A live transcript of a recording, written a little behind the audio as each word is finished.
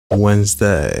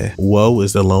Wednesday. Woe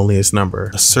is the loneliest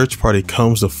number. A search party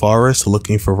combs the forest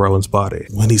looking for Rowan's body.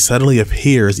 When he suddenly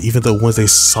appears, even though Wednesday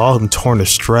saw him torn to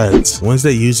shreds,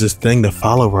 Wednesday uses Thing to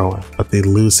follow Rowan, but they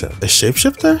lose him. A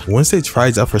shapeshifter? Wednesday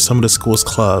tries out for some of the school's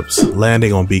clubs,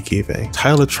 landing on beekeeping.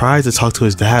 Tyler tries to talk to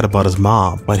his dad about his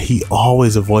mom, but he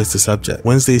always avoids the subject.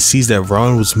 Wednesday sees that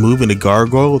Rowan was moving the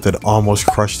gargoyle that almost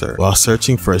crushed her, while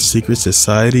searching for a secret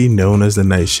society known as the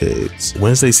Nightshades.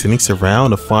 Wednesday sneaks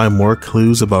around to find more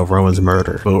clues about Rowan's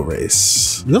murder. Boat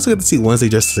race. We also get to see Wednesday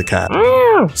dressed as a cat.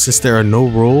 Since there are no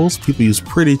rules, people use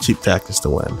pretty cheap tactics to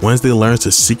win. Wednesday learns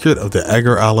the secret of the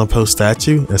Edgar Allan Poe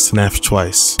statue and snaps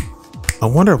twice. I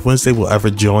wonder if Wednesday will ever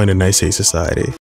join the Nightshade Society.